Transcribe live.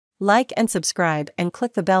Like and subscribe and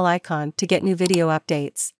click the bell icon to get new video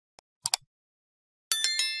updates.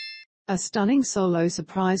 A stunning solo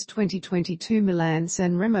surprise 2022 Milan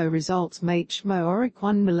San Remo results. Matej MOHORIC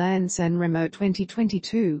won Milan San Remo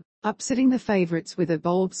 2022, upsetting the favourites with a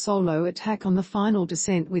bold solo attack on the final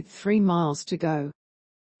descent with 3 miles to go.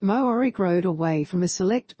 MOHORIC rode away from a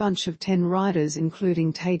select bunch of 10 riders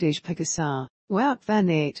including Tadej Pogacar, Wout van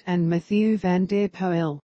Aert and Mathieu van der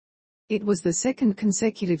Poel. It was the second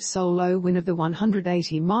consecutive solo win of the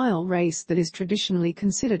 180-mile race that is traditionally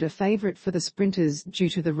considered a favourite for the sprinters due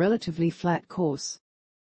to the relatively flat course.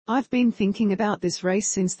 "I've been thinking about this race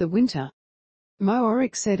since the winter,"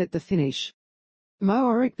 MOHORIC said at the finish.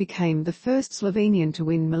 MOHORIC became the first Slovenian to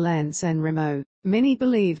win Milan San Remo. Many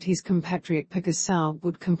believed his compatriot Pogacar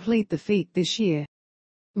would complete the feat this year.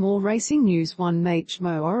 More racing news. Matej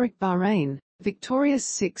MOHORIC Bahrain, victorious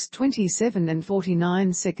 6:27 and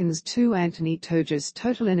 49 seconds to Anthony TURGIS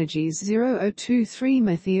TotalEnergies 0023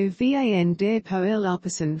 Mathieu van der Poel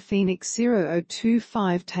Alpecin Fenix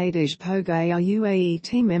 0025 Tadej Pogacar UAE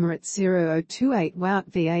Team Emirates 0028 Wout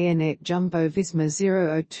van Aert Jumbo Visma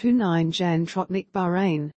 0029 Jan TRATNIK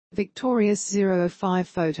Bahrain, victorious 05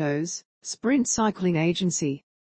 Photos, Sprint Cycling Agency.